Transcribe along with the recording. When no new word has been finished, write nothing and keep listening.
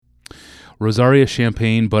Rosaria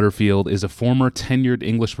Champagne Butterfield is a former tenured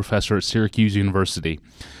English professor at Syracuse University.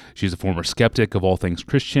 She's a former skeptic of all things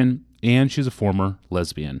Christian, and she's a former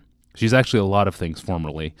lesbian. She's actually a lot of things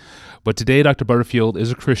formerly. But today, Dr. Butterfield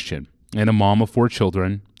is a Christian and a mom of 4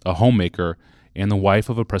 children, a homemaker, and the wife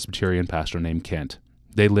of a Presbyterian pastor named Kent.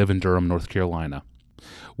 They live in Durham, North Carolina.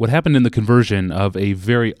 What happened in the conversion of a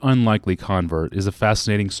very unlikely convert is a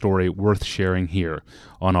fascinating story worth sharing here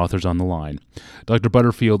on Authors on the Line. Dr.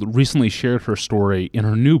 Butterfield recently shared her story in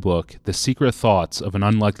her new book, The Secret Thoughts of an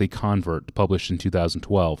Unlikely Convert, published in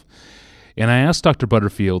 2012. And I asked Dr.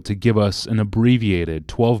 Butterfield to give us an abbreviated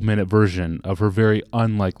 12-minute version of her very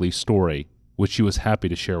unlikely story, which she was happy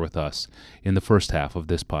to share with us in the first half of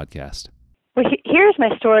this podcast. Well, here's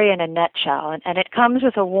my story in a nutshell, and it comes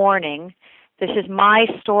with a warning. This is my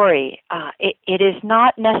story. It is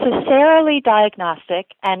not necessarily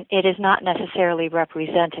diagnostic, and it is not necessarily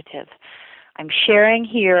representative. I'm sharing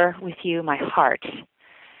here with you my heart.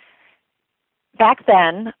 Back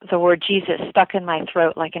then, the word Jesus stuck in my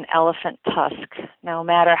throat like an elephant tusk. No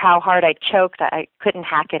matter how hard I choked, I couldn't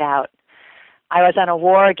hack it out. I was on a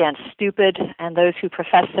war against stupid, and those who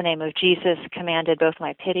professed the name of Jesus commanded both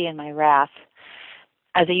my pity and my wrath.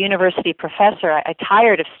 As a university professor, I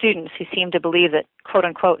tired of students who seemed to believe that,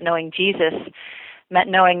 quote-unquote, knowing Jesus meant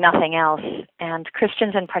knowing nothing else. And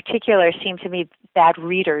Christians in particular seemed to be bad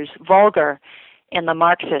readers, vulgar in the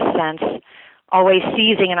Marxist sense, always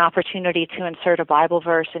seizing an opportunity to insert a Bible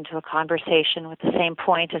verse into a conversation with the same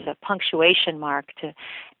point as a punctuation mark to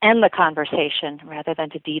end the conversation rather than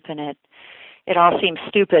to deepen it. It all seemed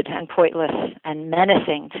stupid and pointless and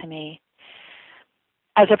menacing to me.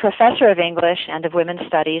 As a professor of English and of women's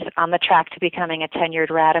studies on the track to becoming a tenured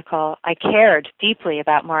radical, I cared deeply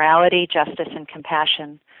about morality, justice, and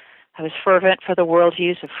compassion. I was fervent for the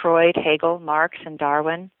worldviews of Freud, Hegel, Marx, and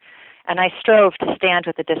Darwin, and I strove to stand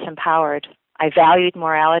with the disempowered. I valued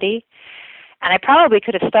morality, and I probably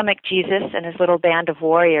could have stomached Jesus and his little band of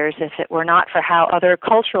warriors if it were not for how other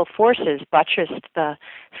cultural forces buttressed the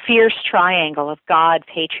fierce triangle of God,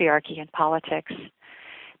 patriarchy, and politics.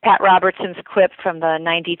 Pat Robertson's quip from the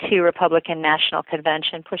 92 Republican National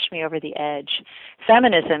Convention pushed me over the edge.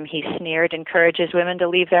 Feminism, he sneered, encourages women to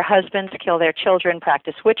leave their husbands, kill their children,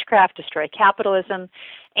 practice witchcraft, destroy capitalism,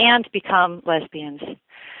 and become lesbians.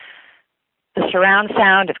 The surround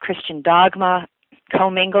sound of Christian dogma,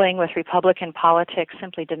 commingling with Republican politics,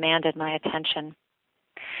 simply demanded my attention.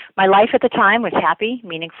 My life at the time was happy,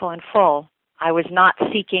 meaningful, and full. I was not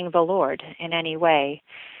seeking the Lord in any way.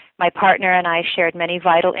 My partner and I shared many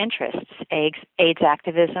vital interests: AIDS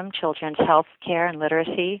activism, children's health care and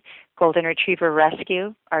literacy, golden retriever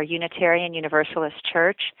rescue, our Unitarian Universalist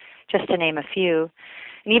Church, just to name a few.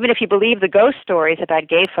 And even if you believe the ghost stories about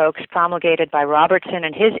gay folks promulgated by Robertson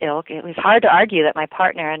and his ilk, it was hard to argue that my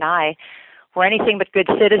partner and I were anything but good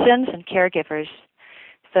citizens and caregivers.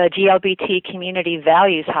 The GLBT community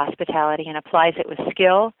values hospitality and applies it with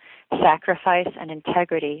skill, sacrifice, and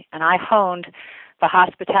integrity, and I honed the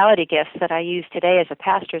hospitality gifts that I use today as a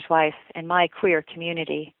pastor's wife in my queer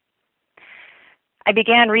community. I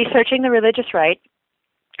began researching the religious right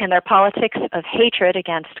and their politics of hatred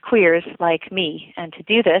against queers like me, and to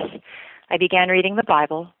do this, I began reading the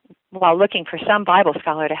Bible while looking for some Bible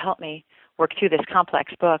scholar to help me work through this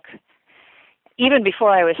complex book. Even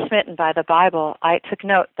before I was smitten by the Bible, I took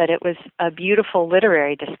note that it was a beautiful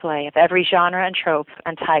literary display of every genre and trope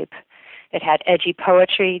and type. It had edgy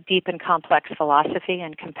poetry, deep and complex philosophy,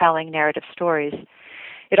 and compelling narrative stories.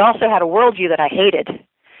 It also had a worldview that I hated.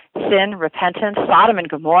 Sin, repentance, Sodom and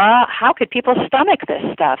Gomorrah. How could people stomach this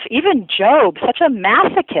stuff? Even Job, such a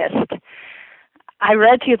masochist. I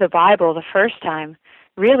read through the Bible the first time,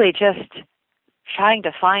 really just trying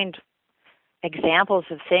to find examples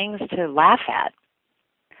of things to laugh at.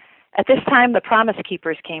 At this time, the Promise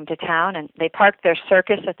Keepers came to town, and they parked their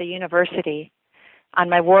circus at the university. On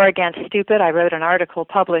my war against stupid, I wrote an article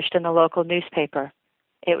published in the local newspaper.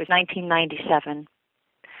 It was 1997.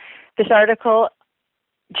 This article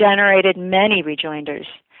generated many rejoinders,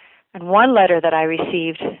 and one letter that I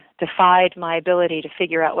received defied my ability to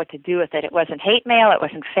figure out what to do with it. It wasn't hate mail, it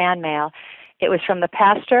wasn't fan mail. It was from the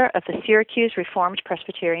pastor of the Syracuse Reformed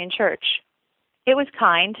Presbyterian Church. It was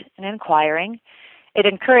kind and inquiring. It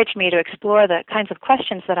encouraged me to explore the kinds of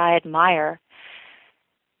questions that I admire.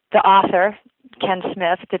 The author, Ken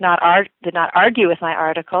Smith, did not argue with my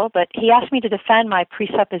article, but he asked me to defend my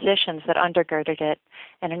presuppositions that undergirded it.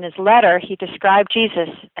 And in his letter, he described Jesus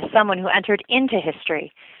as someone who entered into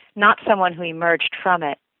history, not someone who emerged from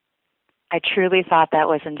it. I truly thought that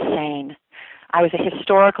was insane. I was a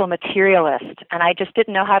historical materialist, and I just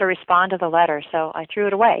didn't know how to respond to the letter, so I threw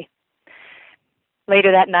it away.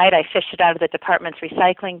 Later that night, I fished it out of the department's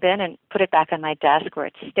recycling bin and put it back on my desk, where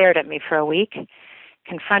it stared at me for a week,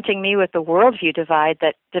 confronting me with the worldview divide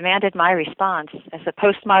that demanded my response. As a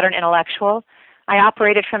postmodern intellectual, I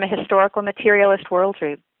operated from a historical materialist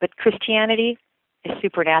worldview, but Christianity is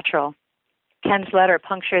supernatural. Ken's letter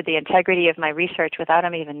punctured the integrity of my research without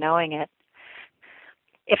him even knowing it.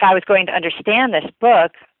 If I was going to understand this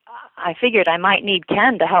book, I figured I might need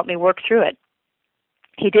Ken to help me work through it.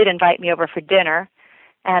 He did invite me over for dinner,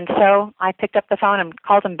 and so I picked up the phone and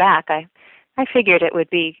called him back. I figured it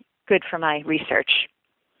would be good for my research.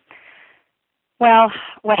 Well,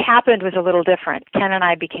 what happened was a little different. Ken and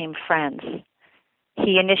I became friends.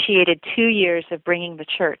 He initiated 2 years of bringing the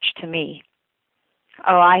church to me.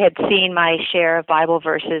 Oh, I had seen my share of Bible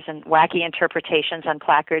verses and wacky interpretations on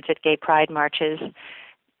placards at gay pride marches,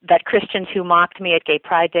 that Christians who mocked me at Gay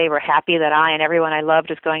Pride Day were happy that I and everyone I loved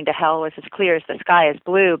was going to hell was as clear as the sky is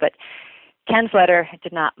blue. But Ken's letter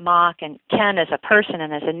did not mock, and Ken as a person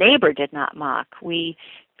and as a neighbor did not mock. We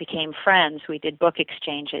became friends. We did book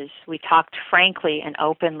exchanges. We talked frankly and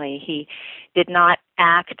openly. He did not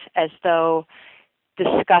act as though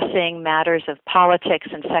discussing matters of politics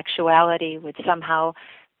and sexuality would somehow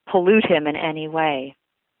pollute him in any way.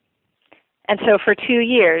 And so for 2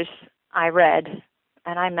 years, I read,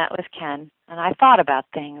 and I met with Ken, and I thought about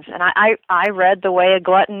things. And I read the way a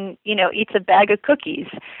glutton, eats a bag of cookies.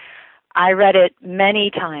 I read it many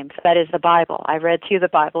times. That is the Bible. I read through the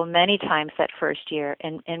Bible many times that first year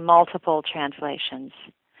in multiple translations.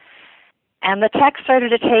 And the text started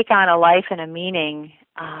to take on a life and a meaning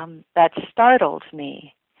that startled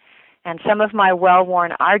me. And some of my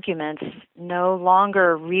well-worn arguments no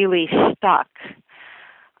longer really stuck.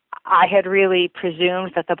 I had really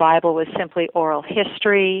presumed that the Bible was simply oral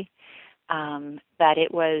history, that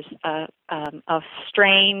it was a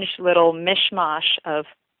strange little mishmash of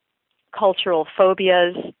cultural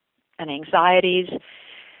phobias and anxieties.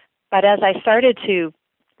 But as I started to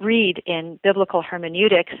read in biblical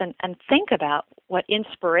hermeneutics and think about what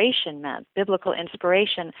inspiration meant, biblical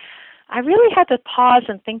inspiration, I really had to pause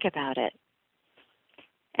and think about it.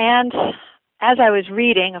 And as I was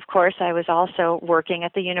reading, of course, I was also working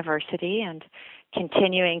at the university and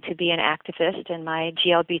continuing to be an activist in my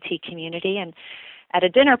GLBT community. And at a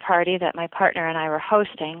dinner party that my partner and I were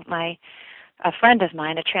hosting, a friend of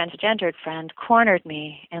mine, a transgendered friend, cornered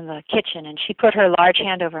me in the kitchen, and she put her large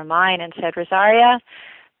hand over mine and said, "Rosaria,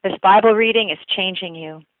 this Bible reading is changing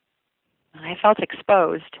you." And I felt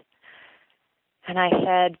exposed. And I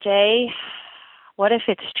said, "Jay, what if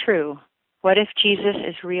it's true? What if Jesus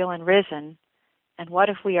is real and risen? And what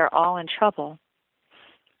if we are all in trouble?"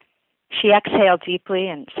 She exhaled deeply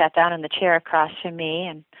and sat down in the chair across from me,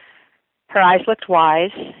 and her eyes looked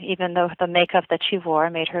wise, even though the makeup that she wore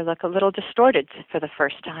made her look a little distorted for the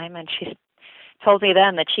first time. And she told me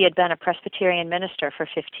then that she had been a Presbyterian minister for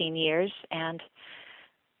 15 years and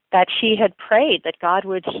that she had prayed that God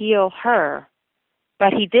would heal her,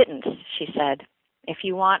 but he didn't, she said. "If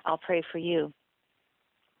you want, I'll pray for you."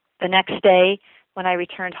 The next day, when I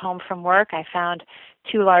returned home from work, I found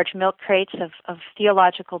 2 large milk crates of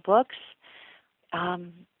theological books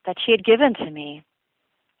that she had given to me.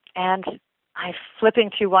 And I, flipping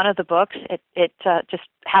through one of the books, it just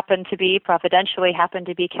providentially happened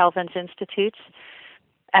to be Calvin's Institutes,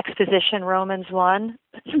 Exposition Romans 1,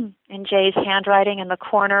 in Jay's handwriting in the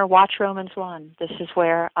corner, "Watch Romans 1. This is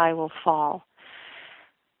where I will fall."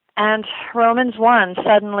 And Romans 1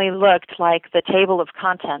 suddenly looked like the table of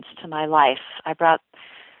contents to my life. I brought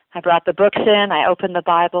the books in, I opened the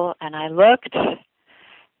Bible, and I looked,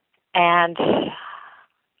 and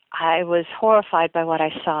I was horrified by what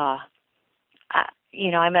I saw.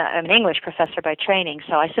 I'm an English professor by training,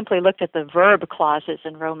 so I simply looked at the verb clauses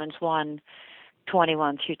in Romans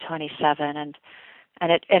 1:21 through 27,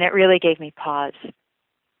 and it really gave me pause.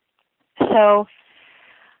 So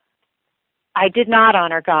I did not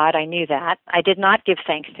honor God, I knew that. I did not give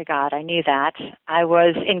thanks to God, I knew that. I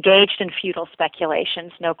was engaged in futile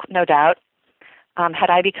speculations, no doubt. Had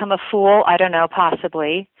I become a fool? I don't know,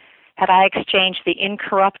 possibly. Had I exchanged the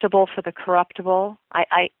incorruptible for the corruptible?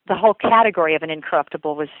 The whole category of an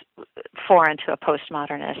incorruptible was foreign to a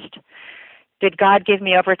postmodernist. Did God give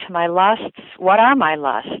me over to my lusts? What are my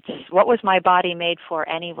lusts? What was my body made for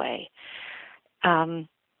anyway?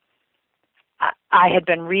 I had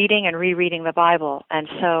been reading and rereading the Bible, and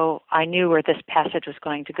so I knew where this passage was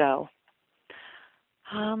going to go.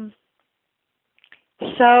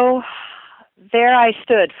 So there I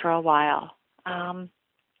stood for a while.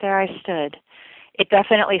 There I stood. It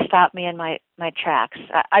definitely stopped me in my tracks.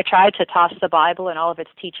 I tried to toss the Bible and all of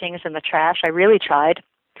its teachings in the trash. I really tried.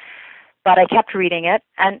 But I kept reading it,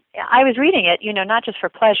 and I was reading it, not just for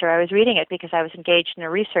pleasure. I was reading it because I was engaged in a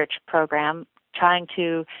research program trying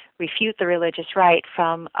to refute the religious right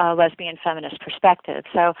from a lesbian feminist perspective.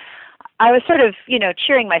 So I was sort of,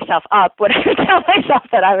 cheering myself up when I would tell myself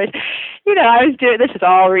that I was doing, this is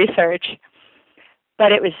all research.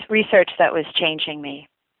 But it was research that was changing me.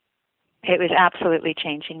 It was absolutely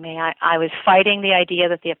changing me. I was fighting the idea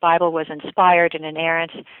that the Bible was inspired and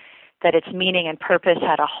inerrant, that its meaning and purpose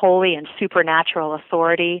had a holy and supernatural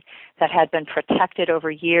authority that had been protected over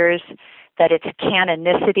years, that its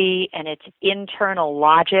canonicity and its internal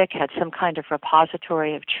logic had some kind of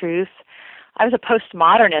repository of truth. I was a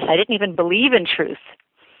postmodernist. I didn't even believe in truth.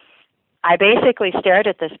 I basically stared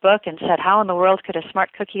at this book and said, how in the world could a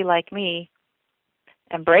smart cookie like me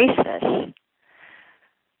embrace this?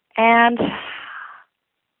 And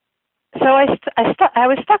so I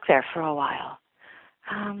was stuck there for a while.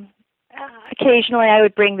 Occasionally I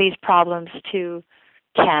would bring these problems to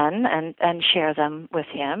Ken and share them with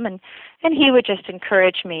him, and he would just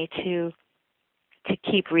encourage me to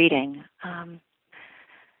keep reading.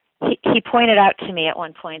 He pointed out to me at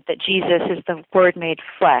one point that Jesus is the Word made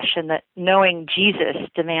flesh, and that knowing Jesus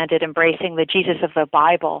demanded embracing the Jesus of the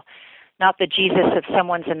Bible, not the Jesus of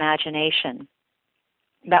someone's imagination.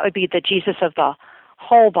 That would be the Jesus of the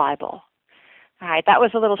whole Bible. All right, that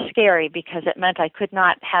was a little scary because it meant I could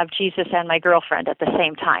not have Jesus and my girlfriend at the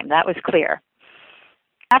same time. That was clear.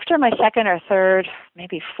 After my second or third,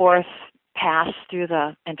 maybe fourth pass through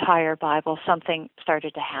the entire Bible, something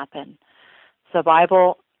started to happen. The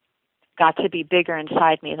Bible got to be bigger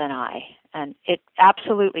inside me than I, and it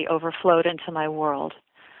absolutely overflowed into my world.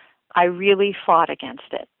 I really fought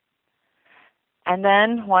against it. And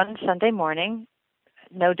then one Sunday morning,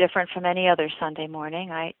 no different from any other Sunday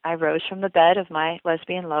morning, I rose from the bed of my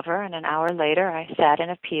lesbian lover, and an hour later I sat in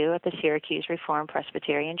a pew at the Syracuse Reformed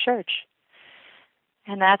Presbyterian Church.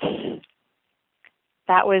 And that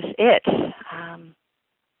was it.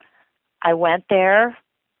 I went there,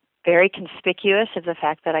 very conspicuous of the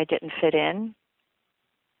fact that I didn't fit in,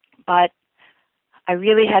 but I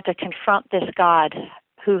really had to confront this God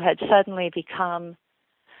who had suddenly become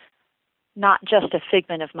not just a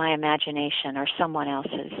figment of my imagination or someone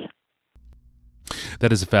else's.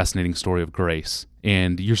 That is a fascinating story of grace,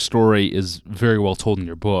 and your story is very well told in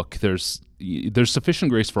your book. There's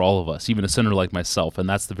sufficient grace for all of us, even a sinner like myself, and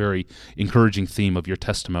that's the very encouraging theme of your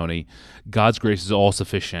testimony. God's grace is all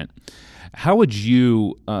sufficient. How would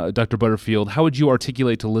you, Dr. Butterfield, how would you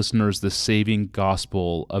articulate to listeners the saving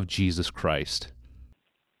gospel of Jesus Christ?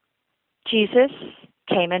 Jesus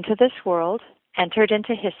came into this world, entered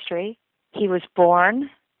into history. He was born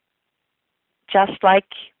just like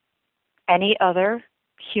any other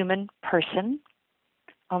human person,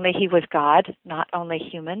 only he was God, not only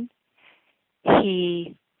human.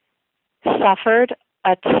 He suffered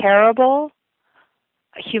a terrible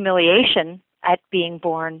humiliation at being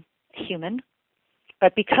born human,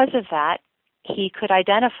 but because of that, he could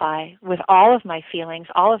identify with all of my feelings,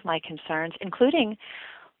 all of my concerns, including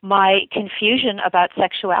my confusion about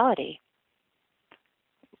sexuality.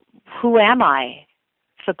 Who am I?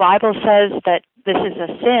 If the Bible says that this is a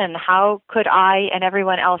sin, how could I and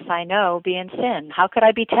everyone else I know be in sin? How could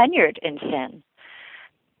I be tenured in sin?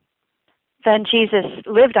 Then Jesus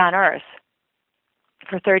lived on earth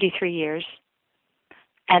for 33 years,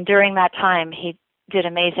 and during that time he did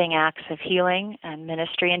amazing acts of healing and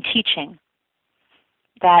ministry and teaching,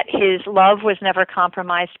 that his love was never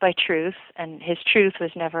compromised by truth, and his truth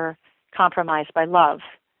was never compromised by love,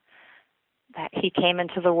 that he came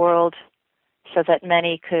into the world so that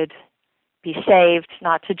many could be saved,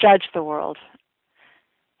 not to judge the world.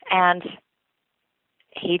 And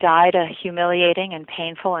he died a humiliating and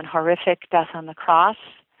painful and horrific death on the cross,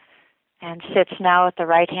 and sits now at the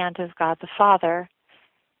right hand of God the Father,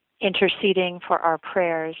 interceding for our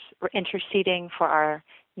prayers, interceding for our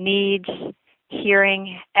needs,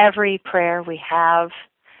 hearing every prayer we have,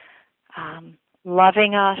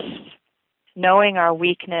 loving us, knowing our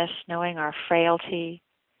weakness, knowing our frailty.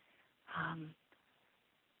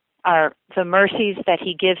 The mercies that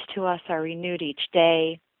he gives to us are renewed each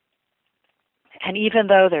day. And even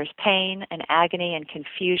though there's pain and agony and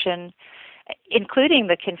confusion, including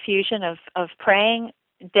the confusion of praying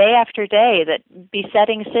day after day that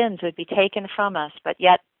besetting sins would be taken from us, but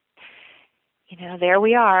yet, there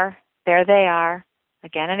we are, there they are,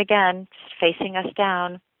 again and again, just facing us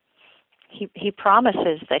down. He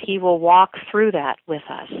promises that he will walk through that with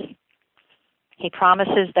us. He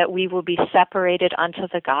promises that we will be separated unto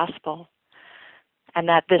the gospel, and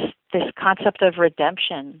that this concept of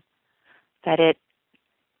redemption, that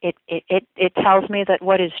It tells me that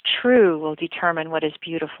what is true will determine what is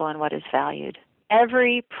beautiful and what is valued.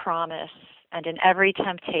 Every promise and in every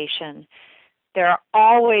temptation, there are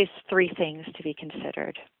always three things to be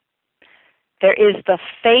considered. There is the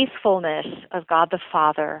faithfulness of God the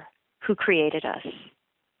Father who created us.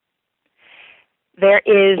 There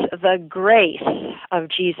is the grace of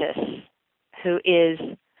Jesus, who is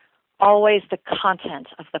always the content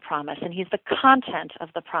of the promise. And he's the content of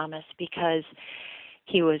the promise because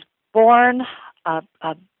he was born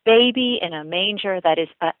a baby in a manger. That is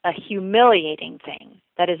a humiliating thing.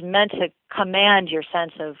 That is meant to command your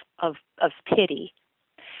sense of pity.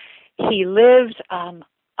 He lived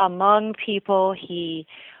among people. He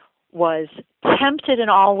was tempted in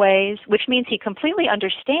all ways, which means he completely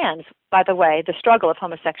understands, by the way, the struggle of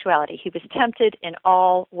homosexuality. He was tempted in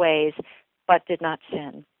all ways, but did not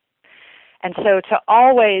sin. And so to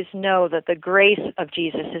always know that the grace of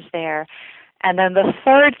Jesus is there. And then the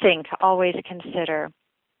third thing to always consider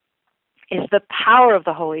is the power of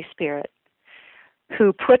the Holy Spirit,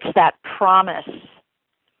 who puts that promise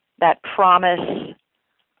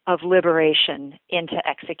of liberation into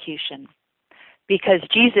execution. Because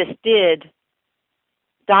Jesus did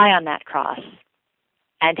die on that cross,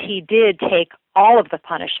 and he did take all of the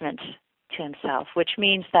punishment to himself, which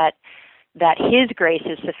means that his grace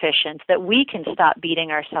is sufficient, that we can stop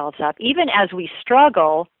beating ourselves up. Even as we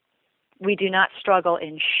struggle, we do not struggle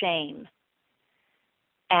in shame.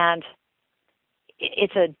 And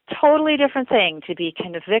it's a totally different thing to be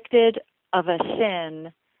convicted of a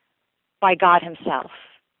sin by God himself.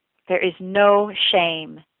 There is no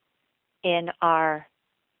shame in our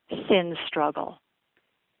sin struggle.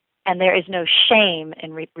 And there is no shame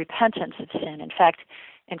in repentance of sin. In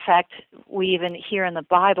fact, we even hear in the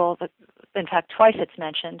Bible, in fact, twice it's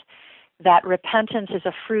mentioned, that repentance is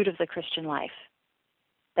a fruit of the Christian life.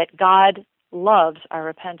 That God loves our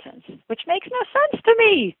repentance, which makes no sense to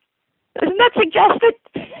me. Doesn't that suggest that,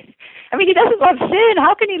 he doesn't love sin.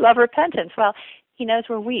 How can he love repentance? Well, he knows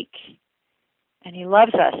we're weak. And he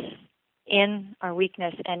loves us in our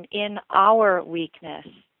weakness, and in our weakness,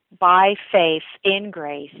 by faith, in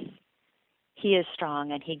grace, he is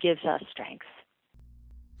strong and he gives us strength.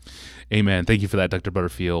 Amen. Thank you for that, Dr.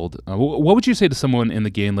 Butterfield. What would you say to someone in the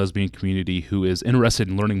gay and lesbian community who is interested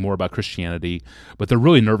in learning more about Christianity, but they're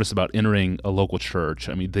really nervous about entering a local church?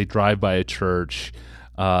 They drive by a church.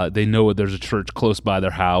 They know there's a church close by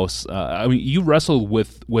their house. You wrestle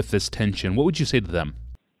with this tension. What would you say to them?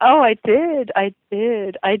 Oh, I did. I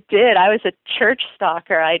was a church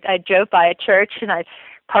stalker. I drove by a church and I'd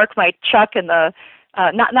park my truck in the,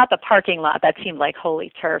 not the parking lot. That seemed like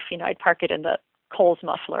holy turf. I'd park it in the Kohl's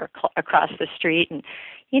muffler across the street and,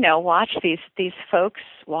 watch these folks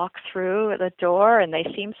walk through the door, and they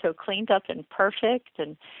seem so cleaned up and perfect.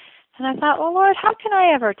 And I thought, well, Lord, how can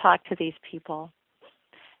I ever talk to these people?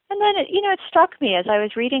 And then, it struck me as I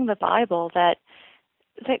was reading the Bible that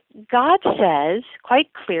God says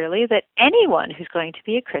quite clearly that anyone who's going to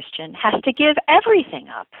be a Christian has to give everything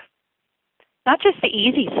up. Not just the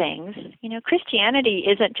easy things. Christianity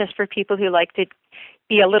isn't just for people who like to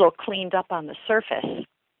be a little cleaned up on the surface.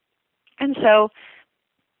 And so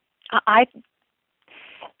I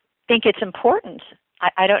think it's important.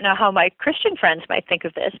 I don't know how my Christian friends might think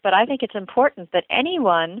of this, but I think it's important that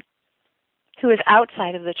anyone who is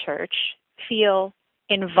outside of the church feel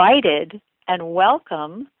invited and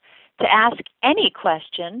welcome to ask any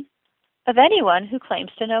question of anyone who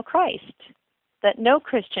claims to know Christ. That no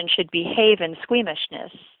Christian should behave in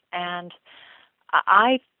squeamishness, and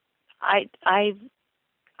I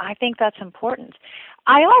think that's important.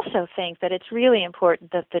 I also think that it's really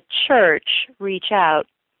important that the church reach out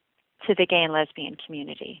to the gay and lesbian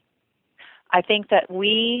community. I think that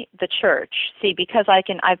we, the church, because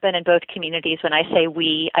I've been in both communities. When I say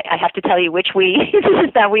we, I have to tell you which we. This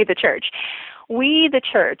is not we, the church. We, the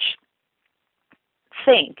church,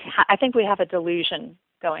 I think we have a delusion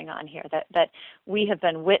going on here, that we have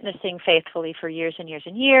been witnessing faithfully for years and years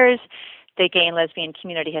and years. The gay and lesbian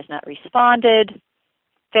community has not responded.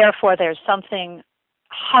 Therefore, there's something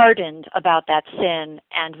hardened about that sin,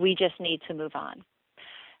 and we just need to move on.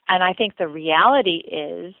 And I think the reality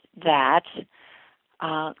is that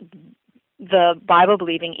the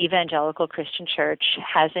Bible-believing evangelical Christian church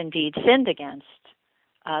has indeed sinned against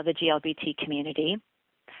the GLBT community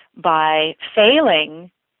by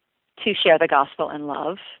failing to share the gospel in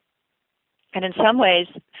love, and in some ways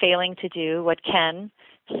failing to do what Ken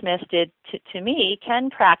Smith did to me. Ken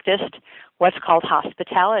practiced what's called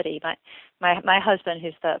hospitality. My husband,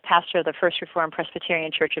 who's the pastor of the First Reformed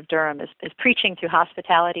Presbyterian Church of Durham, is preaching through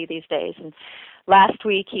hospitality these days. And last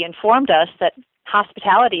week he informed us that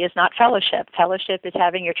Hospitality is not fellowship. Fellowship is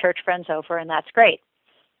having your church friends over, and that's great.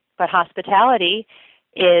 But hospitality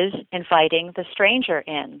is inviting the stranger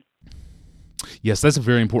in. Yes, that's a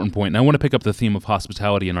very important point. And I want to pick up the theme of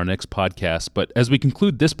hospitality in our next podcast. But as we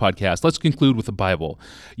conclude this podcast, let's conclude with the Bible.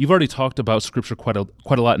 You've already talked about Scripture quite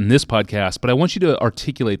a lot in this podcast, but I want you to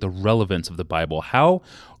articulate the relevance of the Bible. How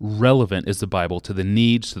relevant is the Bible to the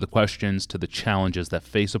needs, to the questions, to the challenges that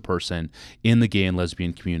face a person in the gay and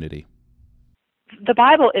lesbian community? The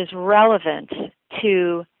Bible is relevant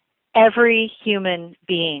to every human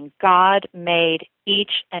being. God made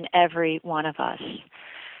each and every one of us.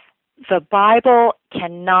 The Bible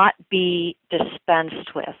cannot be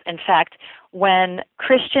dispensed with. In fact, when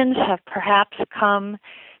Christians have perhaps come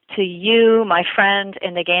to you, my friend,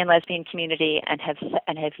 in the gay and lesbian community and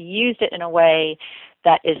have used it in a way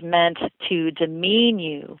that is meant to demean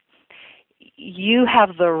you, you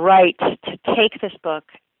have the right to take this book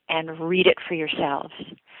and read it for yourselves.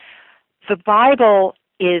 The Bible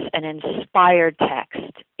is an inspired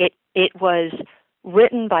text. It was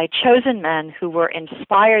written by chosen men who were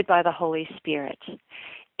inspired by the Holy Spirit.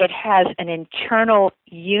 It has an internal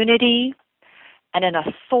unity and an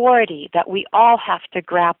authority that we all have to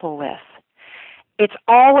grapple with. It's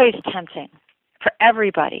always tempting for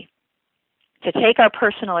everybody to take our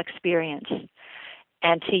personal experience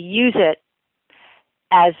and to use it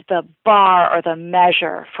as the bar or the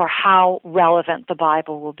measure for how relevant the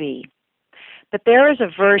Bible will be. But there is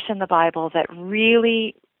a verse in the Bible that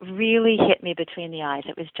really hit me between the eyes.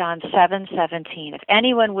 It was John 7:17. If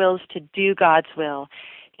anyone wills to do God's will,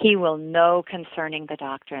 he will know concerning the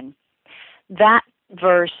doctrine. That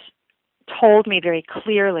verse told me very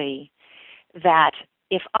clearly that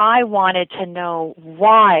if I wanted to know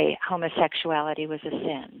why homosexuality was a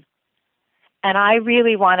sin, and I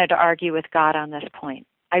really wanted to argue with God on this point,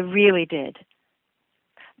 I really did,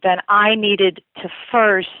 then I needed to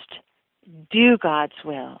first do God's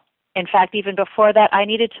will. In fact, even before that, I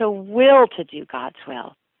needed to will to do God's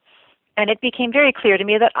will. And it became very clear to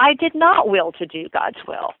me that I did not will to do God's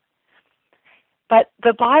will. But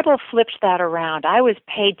the Bible flipped that around. I was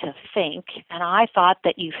paid to think, and I thought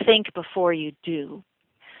that you think before you do.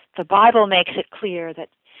 The Bible makes it clear that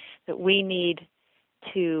we need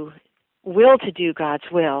to will to do God's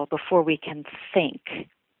will before we can think.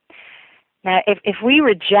 Now, if we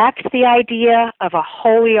reject the idea of a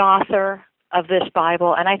holy author of this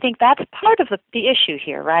Bible, and I think that's part of the issue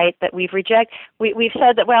here, right? That we've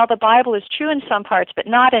said that, well, the Bible is true in some parts, but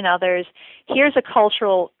not in others. Here's a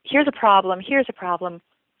problem.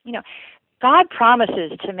 You know, God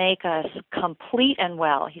promises to make us complete and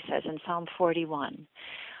well, he says in Psalm 41.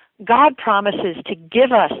 God promises to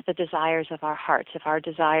give us the desires of our hearts if our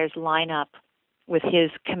desires line up with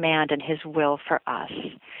his command and his will for us.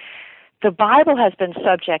 The Bible has been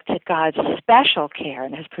subject to God's special care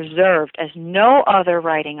and is preserved as no other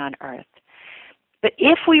writing on earth. But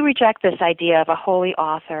if we reject this idea of a holy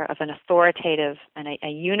author, of an authoritative and a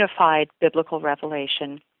unified biblical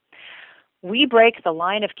revelation, we break the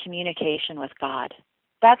line of communication with God.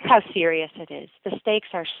 That's how serious it is. The stakes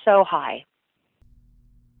are so high.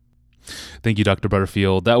 Thank you, Dr.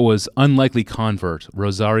 Butterfield. That was Unlikely Convert,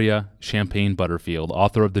 Rosaria Champagne Butterfield,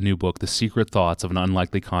 author of the new book, The Secret Thoughts of an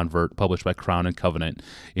Unlikely Convert, published by Crown and Covenant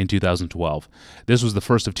in 2012. This was the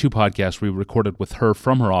first of two podcasts we recorded with her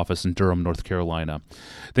from her office in Durham, North Carolina.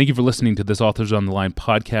 Thank you for listening to this Authors on the Line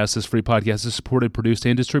podcast. This free podcast is supported, produced,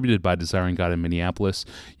 and distributed by Desiring God in Minneapolis.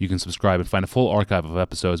 You can subscribe and find a full archive of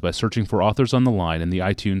episodes by searching for Authors on the Line in the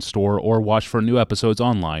iTunes Store or watch for new episodes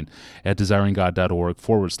online at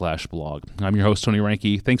desiringgod.org/blog. I'm your host, Tony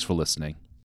Reinke. Thanks for listening.